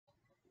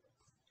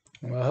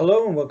Well,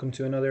 hello and welcome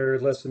to another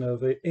lesson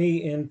of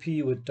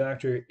A&P with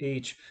Dr.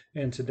 H.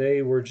 And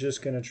today we're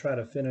just going to try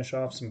to finish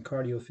off some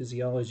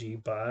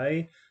cardiophysiology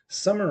by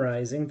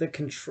summarizing the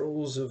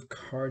controls of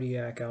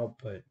cardiac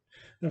output.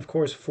 And of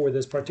course, for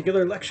this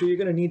particular lecture, you're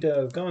going to need to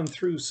have gone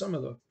through some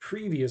of the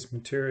previous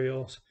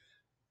materials,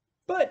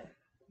 but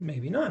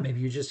maybe not. Maybe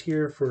you're just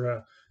here for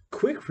a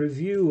quick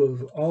review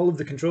of all of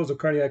the controls of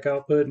cardiac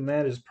output, and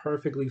that is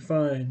perfectly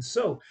fine.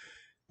 So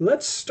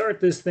let's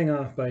start this thing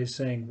off by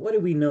saying, what do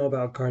we know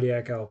about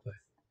cardiac output?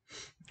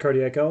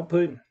 Cardiac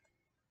output,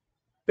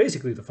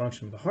 basically the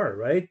function of the heart,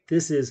 right?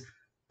 This is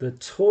the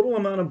total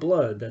amount of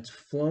blood that's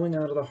flowing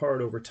out of the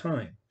heart over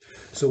time.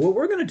 So what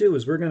we're going to do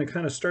is we're going to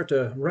kind of start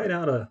to write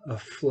out a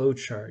flow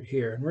chart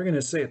here. And we're going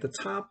to say at the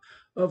top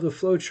of the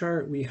flow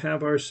chart, we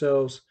have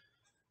ourselves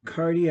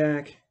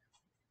cardiac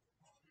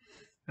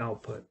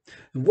output.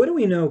 And what do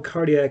we know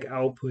cardiac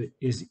output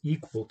is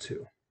equal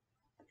to?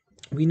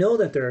 We know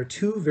that there are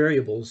two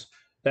variables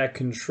that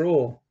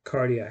control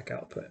cardiac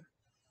output.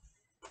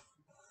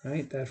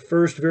 Right? That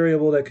first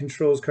variable that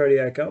controls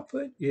cardiac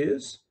output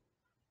is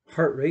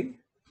heart rate.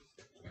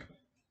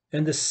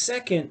 And the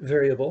second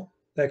variable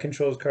that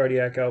controls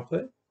cardiac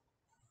output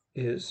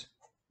is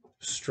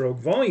stroke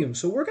volume.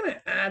 So we're going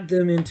to add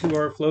them into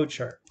our flow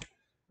chart.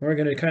 We're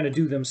going to kind of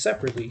do them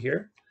separately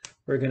here.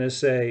 We're going to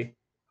say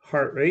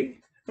heart rate,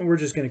 and we're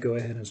just going to go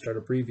ahead and start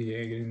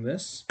abbreviating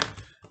this.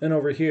 And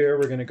over here,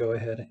 we're going to go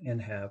ahead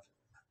and have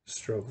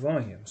stroke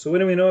volume. So what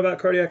do we know about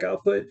cardiac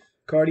output?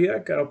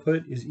 Cardiac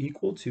output is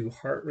equal to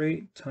heart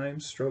rate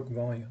times stroke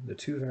volume, the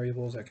two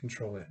variables that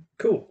control it.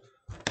 Cool.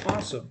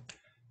 Awesome.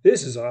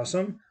 This is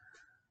awesome.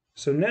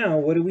 So now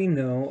what do we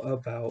know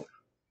about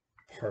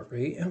heart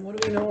rate and what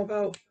do we know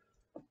about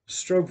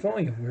stroke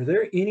volume? Were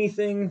there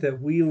anything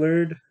that we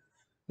learned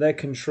that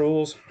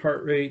controls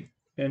heart rate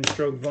and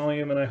stroke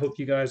volume? And I hope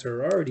you guys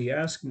are already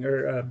asking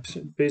or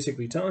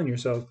basically telling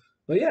yourself,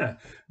 well, yeah,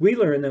 we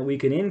learned that we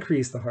can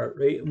increase the heart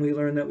rate and we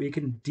learned that we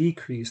can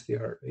decrease the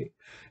heart rate.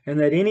 And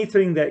that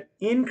anything that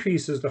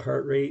increases the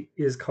heart rate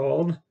is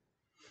called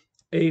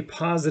a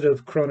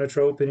positive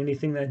chronotrope, and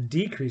anything that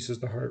decreases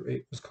the heart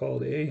rate was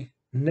called a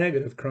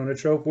negative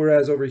chronotrope.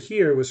 Whereas over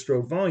here with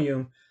stroke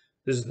volume,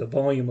 this is the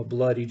volume of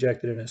blood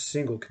ejected in a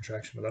single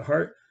contraction of the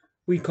heart.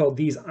 We call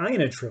these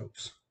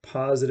inotropes,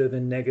 positive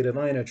and negative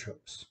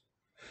inotropes.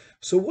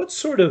 So what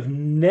sort of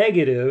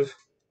negative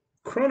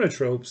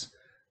chronotropes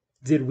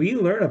did we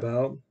learn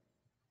about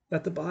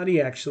that the body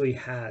actually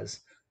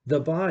has? The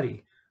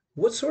body.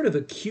 What sort of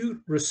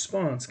acute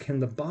response can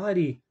the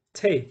body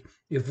take?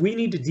 If we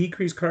need to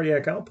decrease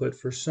cardiac output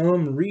for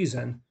some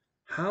reason,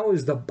 how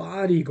is the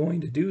body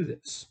going to do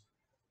this?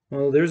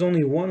 Well, there's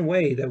only one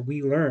way that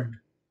we learned,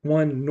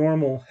 one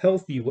normal,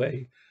 healthy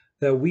way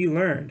that we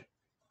learned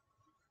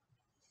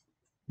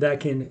that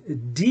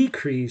can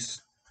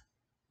decrease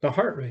the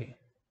heart rate,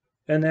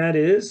 and that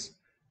is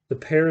the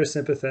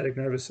parasympathetic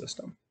nervous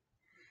system.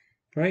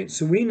 Right?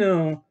 So we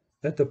know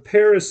that the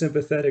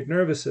parasympathetic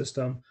nervous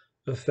system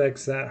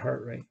affects that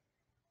heart rate.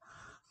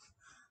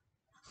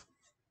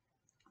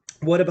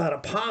 What about a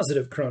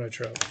positive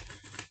chronotrope?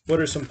 What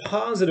are some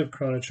positive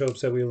chronotropes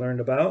that we learned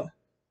about?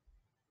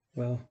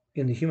 Well,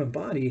 in the human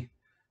body,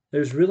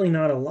 there's really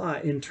not a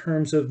lot in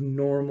terms of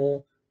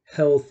normal,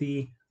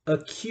 healthy,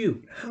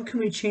 acute. How can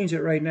we change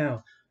it right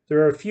now? There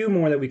are a few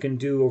more that we can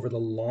do over the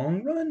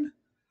long run,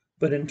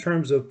 but in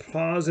terms of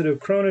positive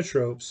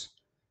chronotropes,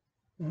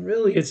 well,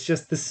 really, it's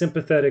just the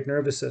sympathetic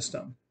nervous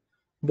system,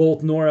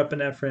 both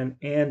norepinephrine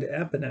and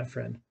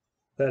epinephrine,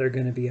 that are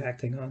going to be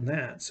acting on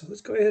that. So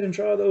let's go ahead and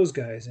draw those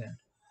guys in.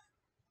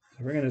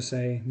 So we're going to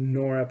say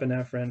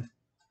norepinephrine,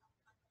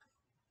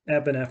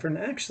 epinephrine.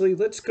 Actually,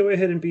 let's go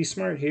ahead and be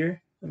smart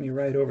here. Let me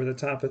write over the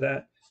top of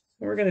that.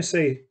 And we're going to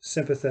say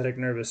sympathetic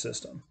nervous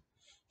system,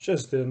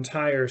 just the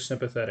entire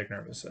sympathetic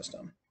nervous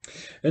system.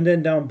 And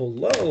then down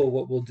below,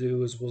 what we'll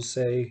do is we'll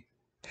say,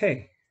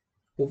 hey,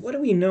 well, what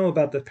do we know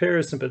about the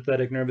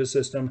parasympathetic nervous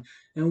system?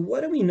 And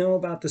what do we know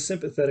about the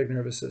sympathetic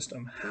nervous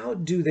system? How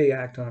do they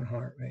act on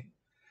heart rate?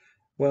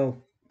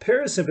 Well,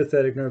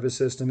 parasympathetic nervous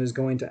system is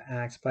going to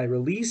act by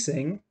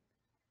releasing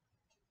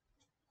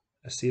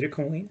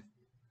acetylcholine,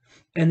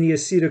 and the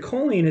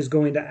acetylcholine is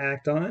going to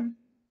act on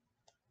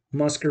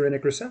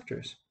muscarinic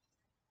receptors.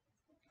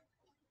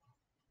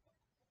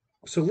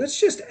 So let's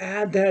just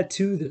add that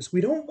to this.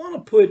 We don't want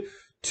to put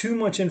too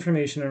much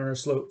information in our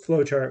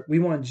flow chart. We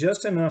want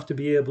just enough to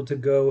be able to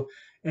go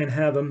and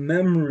have a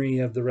memory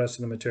of the rest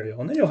of the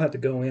material. And then you'll have to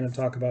go in and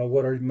talk about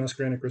what are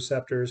muscarinic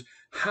receptors,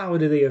 how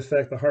do they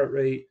affect the heart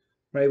rate,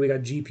 right? We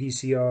got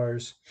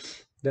GPCRs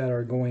that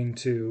are going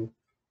to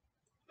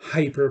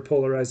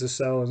hyperpolarize the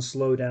cell and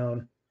slow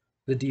down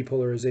the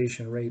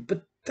depolarization rate.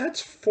 But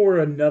that's for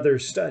another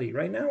study.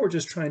 Right now, we're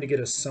just trying to get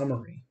a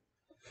summary.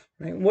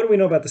 Right? What do we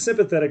know about the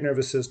sympathetic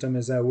nervous system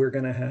is that we're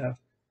going to have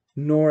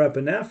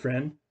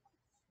norepinephrine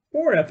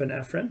or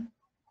epinephrine.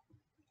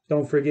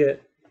 Don't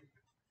forget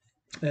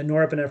that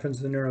norepinephrine is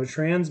the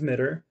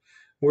neurotransmitter,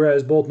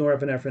 whereas both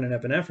norepinephrine and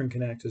epinephrine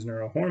can act as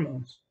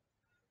neurohormones.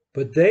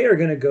 But they are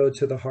going to go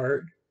to the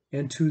heart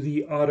and to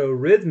the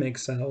autorhythmic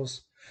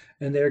cells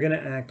and they're going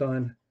to act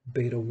on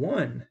beta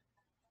 1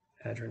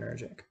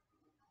 adrenergic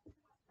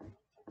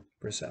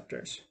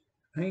receptors,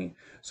 right?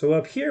 So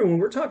up here, when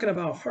we're talking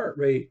about heart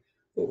rate,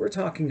 what we're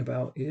talking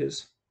about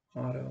is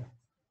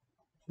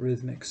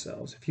autorhythmic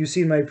cells. If you've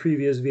seen my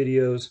previous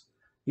videos,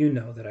 you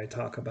know that I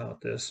talk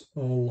about this a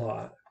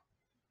lot.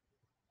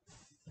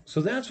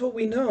 So that's what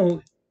we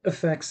know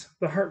affects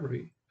the heart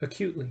rate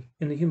acutely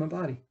in the human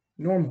body.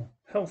 Normal,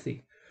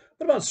 healthy.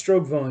 What about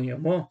stroke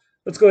volume? Well,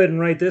 let's go ahead and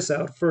write this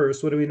out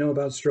first. What do we know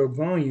about stroke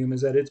volume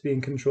is that it's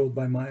being controlled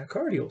by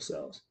myocardial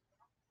cells.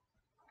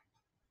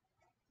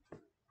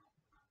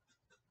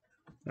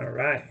 All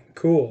right,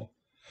 cool.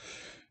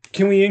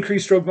 Can we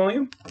increase stroke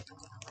volume?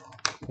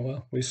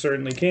 Well, we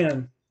certainly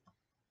can.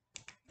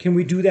 Can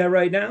we do that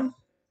right now?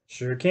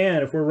 Sure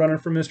can. If we're running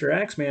for Mr.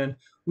 Axeman,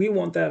 we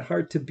want that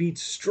heart to beat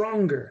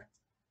stronger.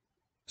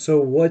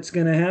 So what's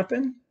going to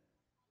happen?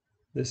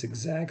 This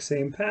exact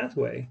same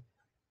pathway.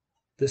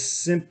 The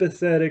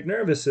sympathetic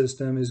nervous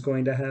system is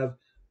going to have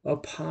a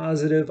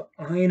positive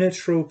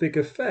inotropic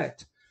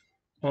effect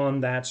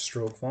on that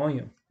stroke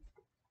volume.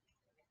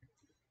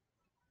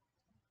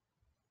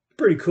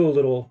 Pretty cool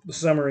little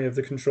summary of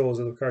the controls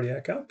of the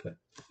cardiac output.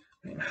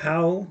 And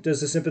how does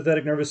the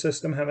sympathetic nervous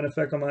system have an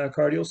effect on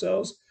myocardial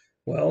cells?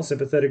 Well,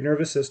 sympathetic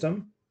nervous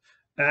system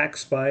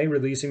acts by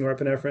releasing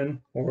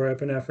norepinephrine or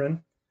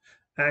epinephrine,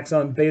 acts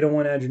on beta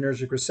 1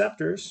 adrenergic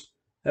receptors,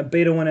 and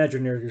beta 1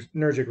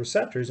 adrenergic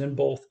receptors in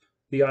both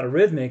the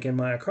autorhythmic and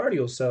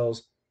myocardial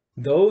cells.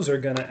 Those are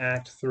going to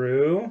act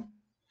through,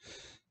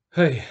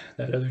 hey,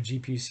 that other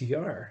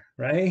GPCR,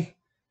 right?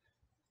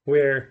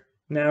 Where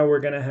now we're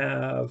going to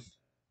have,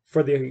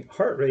 for the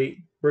heart rate,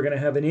 we're going to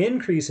have an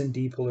increase in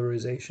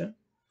depolarization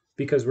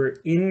because we're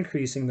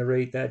increasing the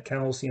rate that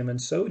calcium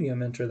and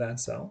sodium enter that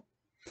cell.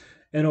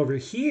 And over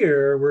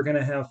here, we're going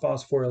to have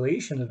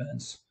phosphorylation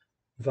events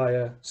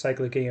via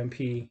cyclic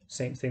AMP,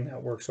 same thing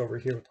that works over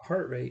here with the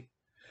heart rate.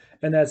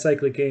 And that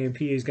cyclic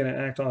AMP is going to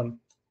act on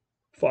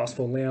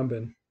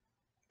phospholambin.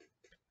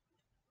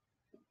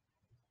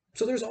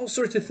 So there's all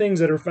sorts of things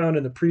that are found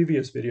in the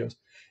previous videos,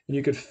 and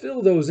you could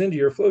fill those into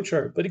your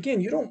flowchart. But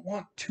again, you don't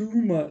want too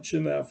much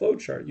in that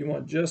flowchart. You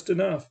want just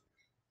enough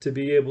to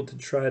be able to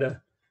try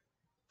to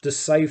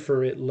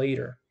decipher it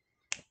later.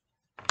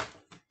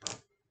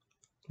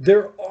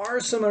 There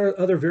are some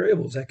other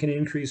variables that can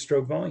increase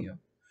stroke volume.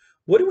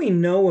 What do we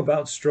know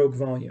about stroke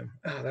volume?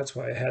 That's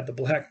why I had the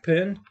black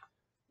pen.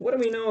 What do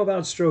we know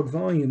about stroke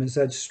volume is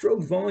that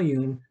stroke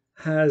volume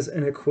has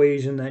an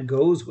equation that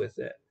goes with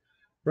it,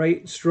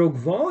 right? Stroke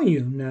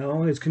volume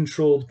now is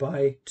controlled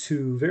by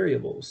two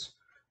variables,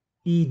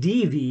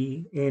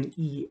 EDV and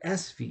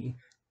ESV,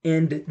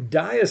 end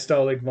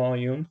diastolic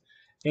volume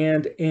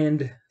and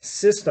end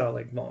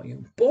systolic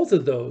volume. Both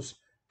of those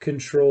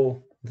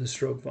control the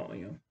stroke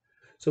volume.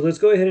 So let's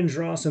go ahead and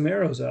draw some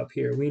arrows up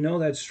here. We know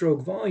that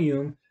stroke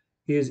volume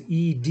is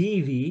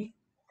EDV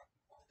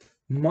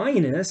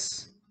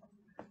minus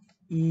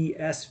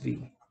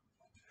ESV.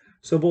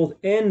 So both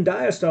end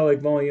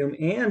diastolic volume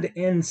and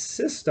end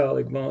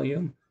systolic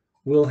volume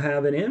will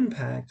have an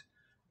impact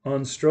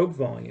on stroke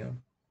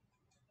volume.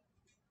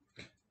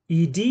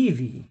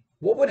 EDV.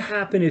 What would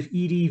happen if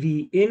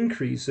EDV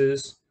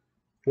increases?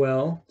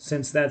 Well,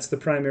 since that's the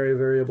primary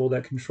variable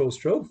that controls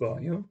stroke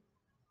volume,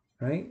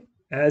 right?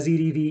 As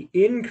EDV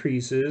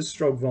increases,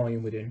 stroke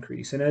volume would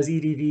increase. And as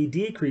EDV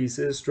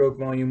decreases, stroke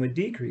volume would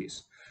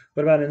decrease.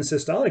 What about in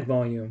systolic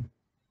volume?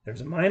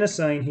 There's a minus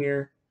sign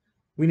here.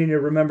 We need to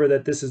remember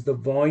that this is the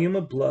volume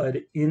of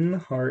blood in the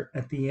heart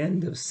at the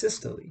end of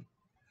systole.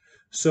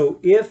 So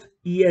if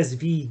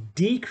ESV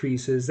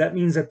decreases, that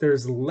means that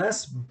there's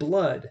less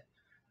blood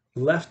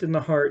left in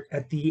the heart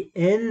at the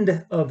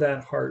end of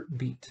that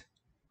heartbeat,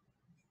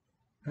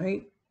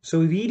 right?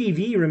 So if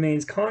EDV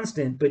remains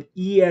constant, but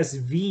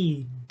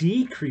ESV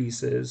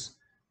decreases,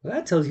 well,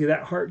 that tells you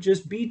that heart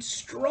just beats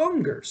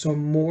stronger, so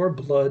more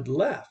blood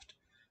left.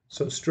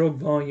 So stroke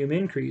volume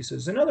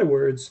increases. In other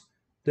words,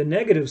 the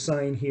negative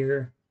sign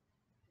here,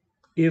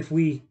 if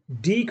we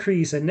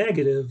decrease a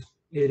negative,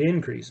 it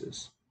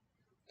increases.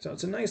 So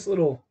it's a nice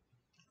little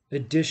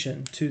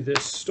addition to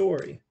this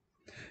story.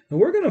 And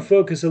we're going to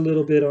focus a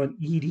little bit on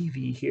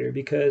EDV here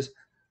because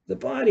the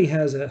body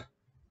has a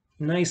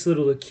nice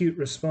little acute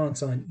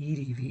response on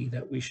EDV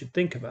that we should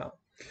think about.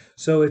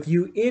 So if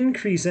you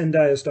increase end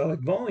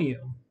diastolic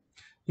volume,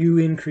 you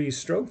increase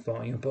stroke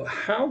volume. But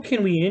how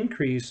can we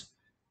increase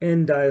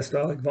end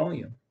diastolic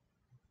volume?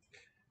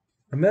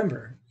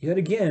 Remember, yet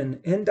again,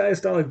 end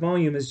diastolic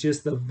volume is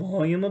just the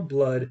volume of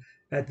blood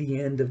at the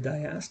end of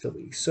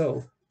diastole.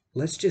 So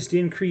let's just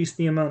increase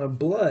the amount of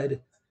blood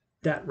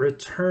that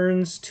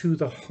returns to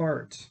the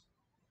heart.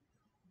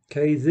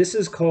 Okay, this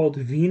is called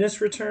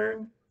venous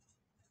return.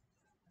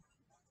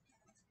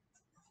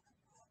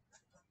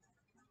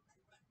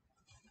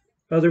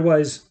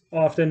 Otherwise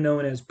often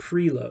known as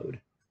preload.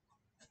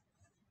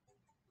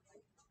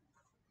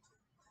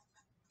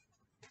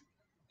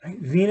 Right?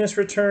 Venous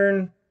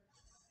return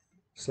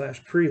 /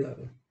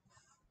 preload.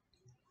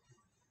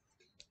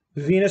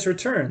 Venous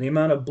return, the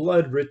amount of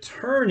blood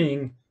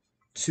returning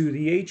to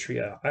the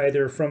atria,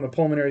 either from a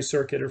pulmonary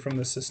circuit or from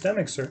the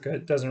systemic circuit.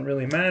 It doesn't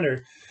really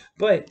matter.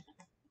 But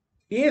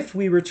if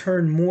we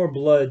return more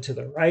blood to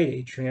the right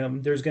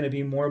atrium, there's going to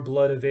be more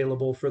blood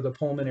available for the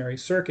pulmonary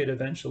circuit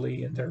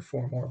eventually, and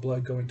therefore more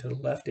blood going to the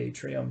left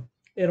atrium.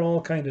 It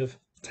all kind of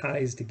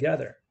ties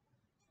together.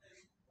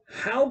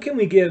 How can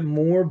we get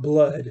more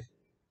blood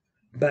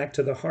back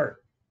to the heart?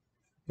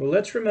 Well,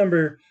 let's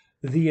remember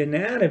the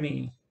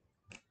anatomy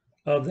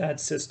of that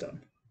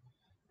system,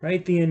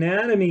 right? The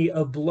anatomy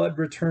of blood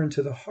return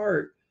to the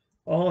heart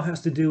all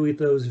has to do with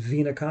those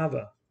vena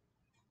cava.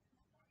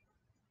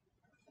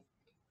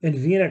 And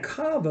vena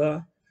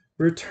cava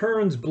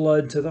returns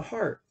blood to the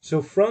heart.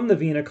 So from the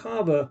vena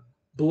cava,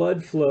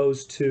 blood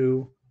flows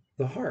to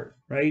the heart,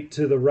 right?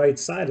 To the right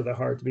side of the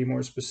heart, to be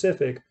more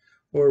specific,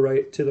 or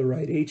right to the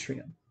right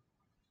atrium.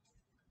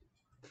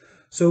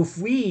 So if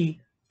we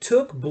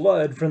took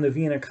blood from the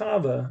vena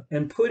cava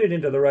and put it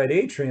into the right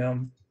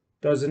atrium,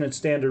 doesn't it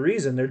stand to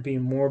reason there'd be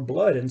more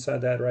blood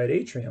inside that right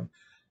atrium?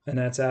 And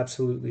that's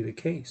absolutely the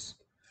case.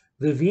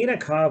 The vena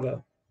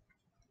cava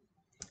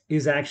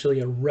is actually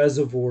a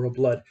reservoir of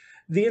blood.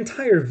 The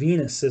entire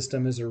venous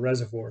system is a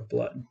reservoir of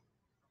blood.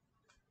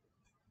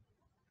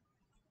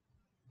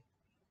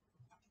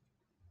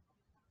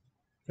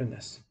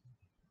 Goodness.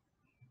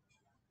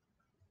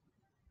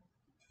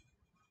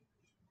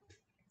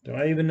 Do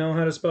I even know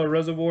how to spell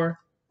reservoir?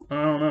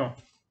 I don't know.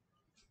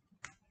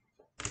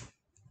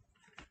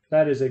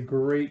 That is a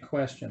great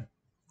question.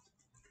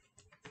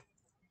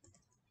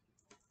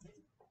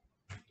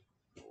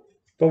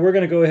 But we're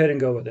going to go ahead and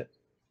go with it.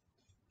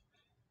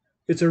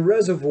 It's a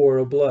reservoir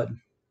of blood.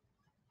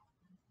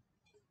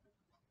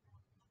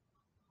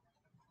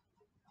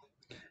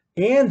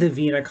 And the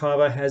vena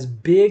cava has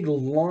big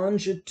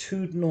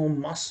longitudinal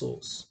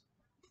muscles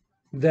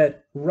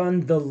that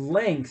run the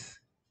length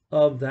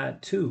of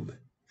that tube.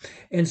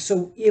 And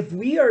so if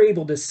we are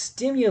able to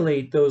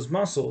stimulate those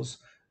muscles,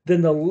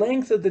 then the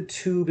length of the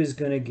tube is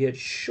going to get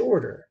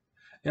shorter.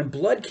 And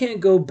blood can't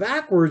go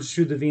backwards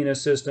through the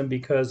venous system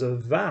because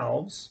of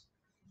valves.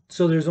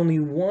 So there's only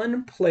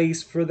one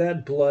place for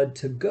that blood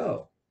to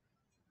go.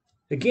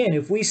 Again,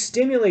 if we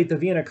stimulate the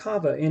vena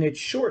cava and it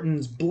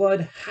shortens,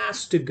 blood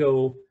has to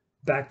go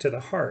back to the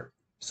heart.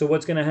 So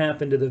what's going to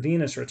happen to the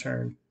venous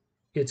return?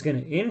 It's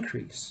going to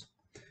increase.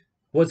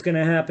 What's going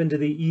to happen to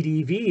the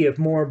EDV if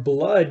more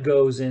blood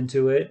goes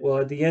into it? Well,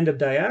 at the end of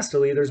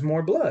diastole, there's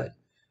more blood.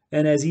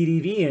 And as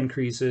EDV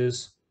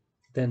increases,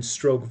 then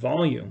stroke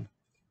volume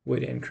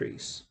would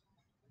increase.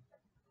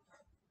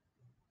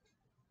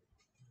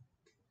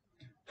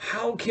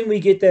 How can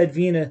we get that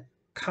vena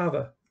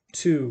cava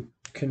to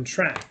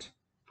contract?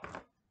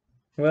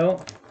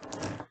 Well,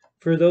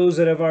 for those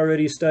that have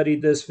already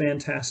studied this,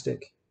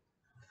 fantastic.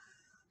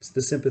 It's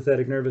the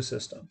sympathetic nervous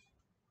system.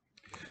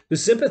 The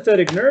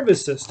sympathetic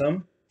nervous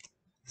system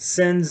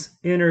sends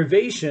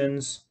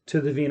innervations to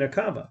the vena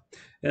cava.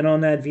 And on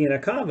that vena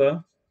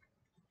cava,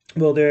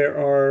 well, there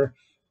are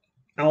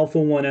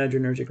alpha-1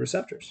 adrenergic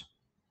receptors.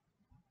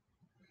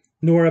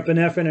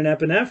 Norepinephrine and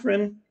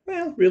epinephrine,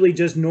 well, really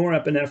just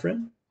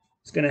norepinephrine,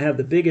 is going to have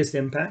the biggest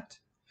impact,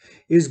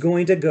 is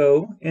going to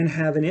go and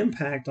have an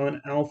impact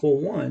on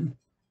alpha-1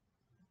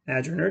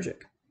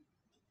 adrenergic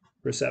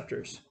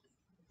receptors.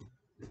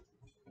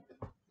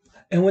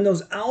 And when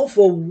those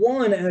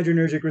alpha-1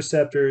 adrenergic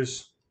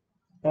receptors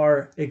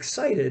are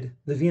excited,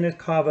 the vena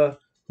cava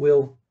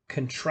will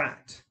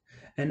contract.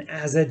 And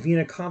as that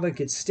vena cava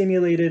gets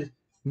stimulated,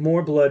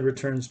 more blood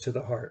returns to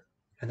the heart,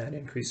 and that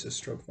increases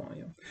stroke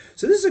volume.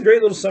 So this is a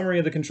great little summary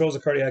of the controls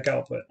of cardiac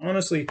output.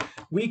 Honestly,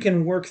 we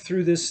can work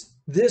through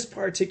this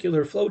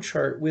particular flow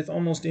chart with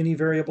almost any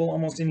variable,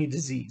 almost any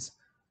disease.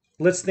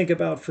 Let's think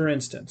about, for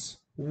instance,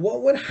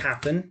 what would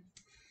happen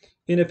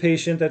in a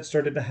patient that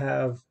started to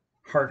have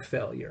heart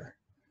failure,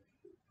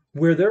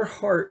 where their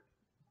heart,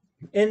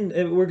 and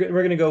we're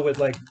going to go with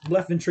like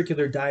left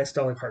ventricular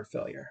diastolic heart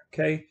failure,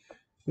 okay?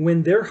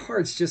 When their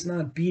heart's just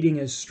not beating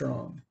as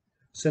strong.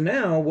 So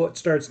now what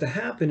starts to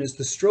happen is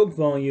the stroke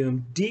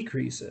volume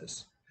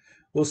decreases.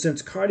 Well,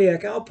 since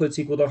cardiac output's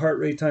equal to heart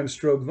rate times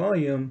stroke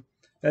volume,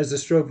 as the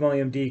stroke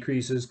volume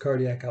decreases,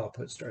 cardiac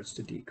output starts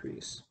to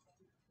decrease.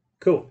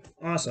 Cool,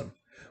 awesome.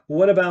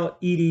 What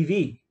about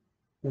EDV?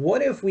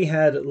 What if we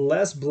had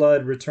less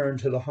blood return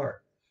to the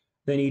heart?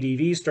 Then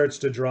EDV starts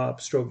to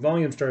drop, stroke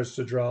volume starts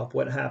to drop.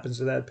 What happens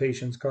to that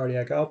patient's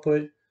cardiac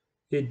output?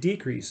 It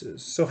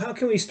decreases. So how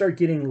can we start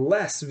getting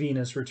less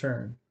venous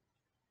return?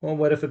 Well,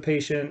 what if a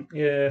patient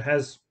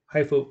has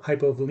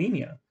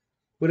hypovolemia?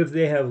 What if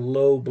they have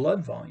low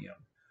blood volume?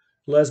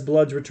 Less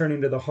blood's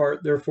returning to the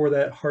heart, therefore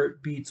that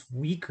heart beats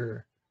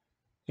weaker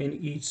in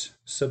each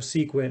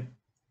subsequent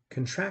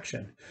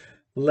contraction.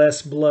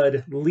 Less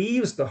blood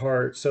leaves the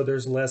heart, so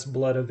there's less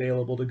blood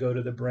available to go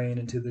to the brain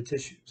and to the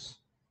tissues.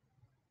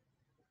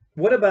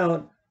 What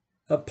about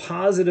a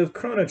positive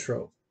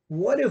chronotrope?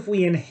 What if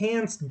we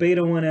enhanced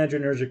beta-1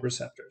 adrenergic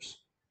receptors?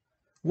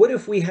 What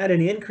if we had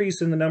an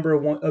increase in the number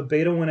of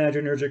beta-1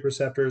 adrenergic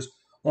receptors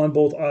on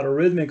both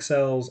autorhythmic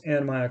cells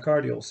and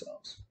myocardial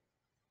cells?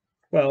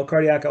 Well,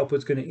 cardiac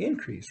output's going to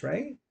increase,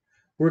 right?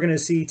 We're going to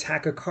see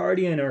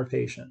tachycardia in our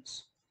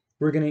patients.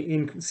 We're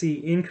going to see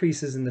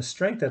increases in the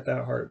strength at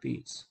that heart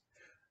beats.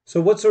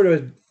 So what sort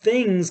of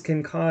things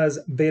can cause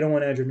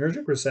beta-1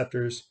 adrenergic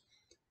receptors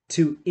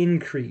to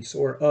increase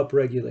or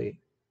upregulate?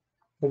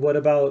 Well, what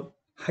about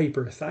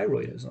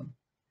hyperthyroidism?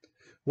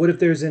 What if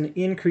there's an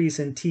increase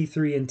in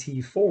T3 and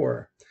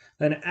T4,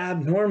 an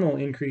abnormal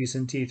increase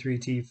in T3,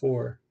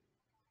 T4?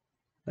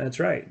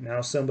 That's right.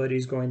 Now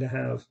somebody's going to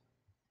have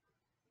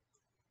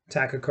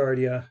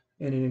tachycardia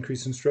and an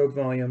increase in stroke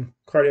volume.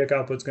 Cardiac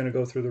output's going to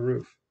go through the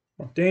roof.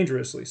 Well,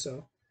 dangerously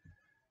so,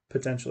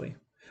 potentially.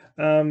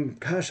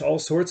 Gosh, all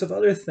sorts of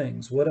other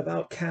things. What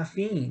about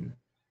caffeine?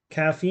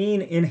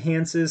 Caffeine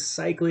enhances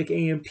cyclic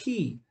AMP.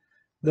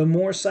 The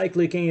more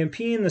cyclic AMP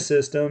in the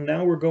system,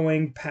 now we're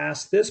going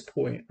past this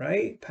point,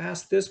 right?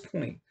 Past this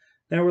point.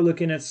 Now we're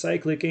looking at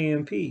cyclic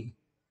AMP.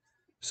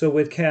 So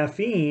with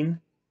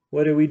caffeine,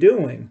 what are we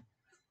doing?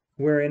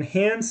 We're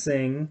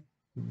enhancing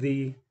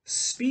the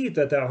speed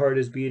that that heart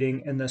is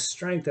beating and the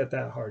strength that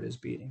that heart is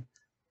beating.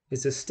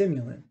 It's a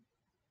stimulant.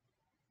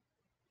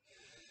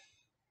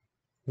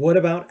 What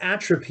about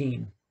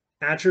atropine?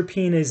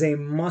 Atropine is a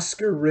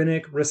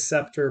muscarinic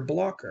receptor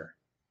blocker.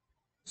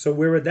 So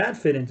where would that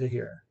fit into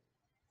here?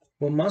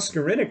 Well,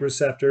 muscarinic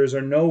receptors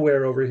are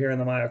nowhere over here in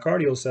the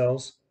myocardial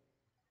cells.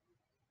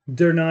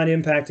 They're not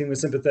impacting the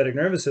sympathetic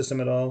nervous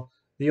system at all.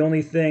 The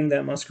only thing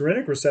that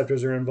muscarinic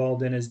receptors are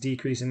involved in is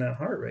decreasing that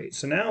heart rate.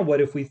 So now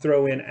what if we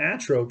throw in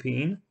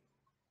atropine,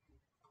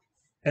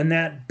 and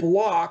that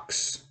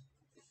blocks,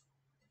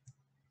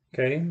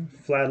 okay,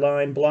 flat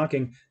line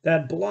blocking,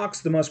 that blocks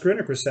the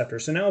muscarinic receptor.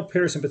 So now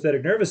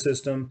parasympathetic nervous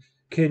system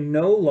can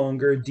no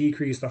longer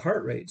decrease the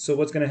heart rate. So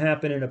what's going to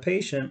happen in a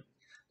patient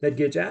that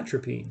gets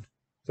atropine?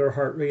 Their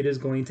heart rate is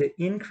going to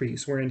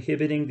increase. We're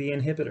inhibiting the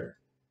inhibitor.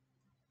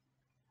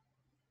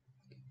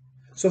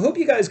 So I hope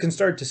you guys can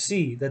start to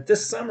see that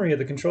this summary of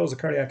the controls of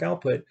cardiac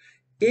output,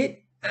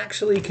 it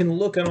actually can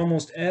look at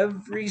almost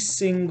every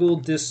single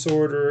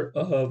disorder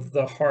of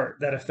the heart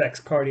that affects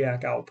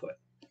cardiac output.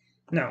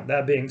 Now,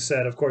 that being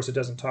said, of course, it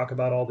doesn't talk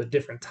about all the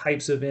different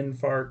types of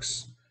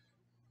infarcts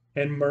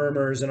and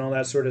murmurs and all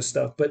that sort of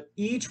stuff, but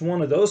each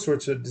one of those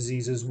sorts of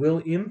diseases will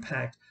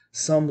impact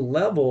some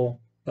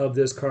level of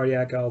this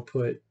cardiac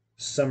output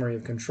summary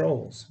of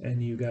controls,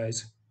 and you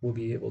guys will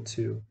be able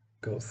to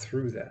go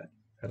through that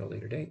at a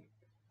later date.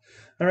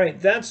 All right,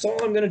 that's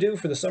all I'm going to do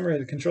for the summary of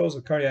the controls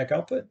of cardiac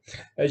output.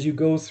 As you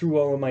go through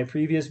all of my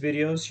previous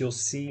videos, you'll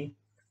see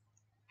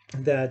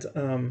that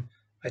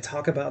I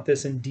talk about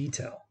this in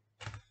detail,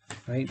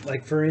 right?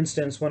 Like, for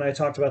instance, when I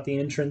talked about the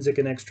intrinsic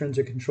and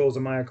extrinsic controls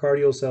of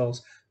myocardial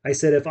cells, I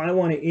said if I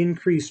want to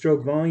increase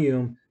stroke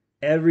volume,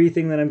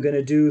 everything that I'm going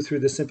to do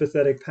through the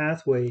sympathetic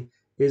pathway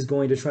is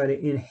going to try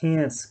to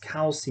enhance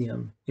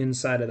calcium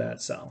inside of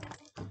that cell,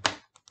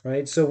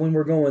 right? So when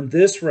we're going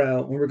this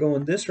route,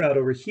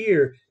 over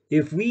here,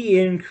 if we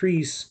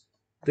increase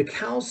the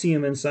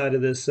calcium inside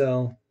of this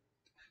cell,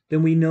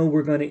 then we know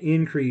we're going to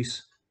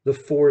increase the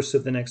force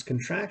of the next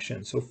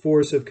contraction. So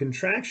force of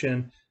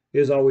contraction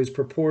is always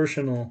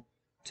proportional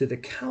to the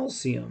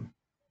calcium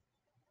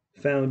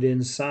found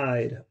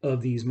inside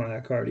of these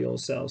myocardial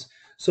cells.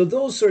 So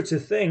those sorts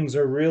of things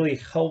are really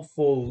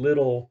helpful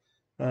little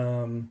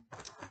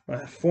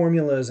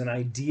formulas and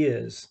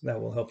ideas that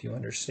will help you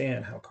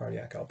understand how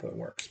cardiac output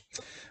works.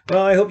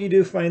 Well, I hope you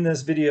do find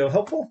this video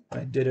helpful.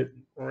 I did it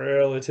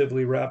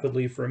relatively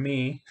rapidly for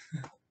me.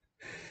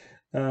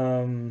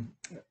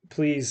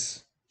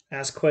 Please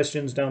ask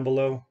questions down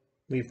below,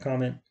 leave a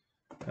comment.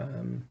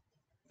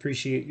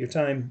 Appreciate your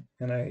time,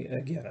 and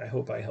I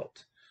hope I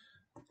helped.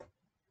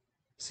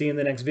 See you in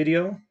the next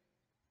video.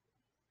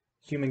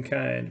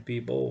 Humankind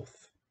be both.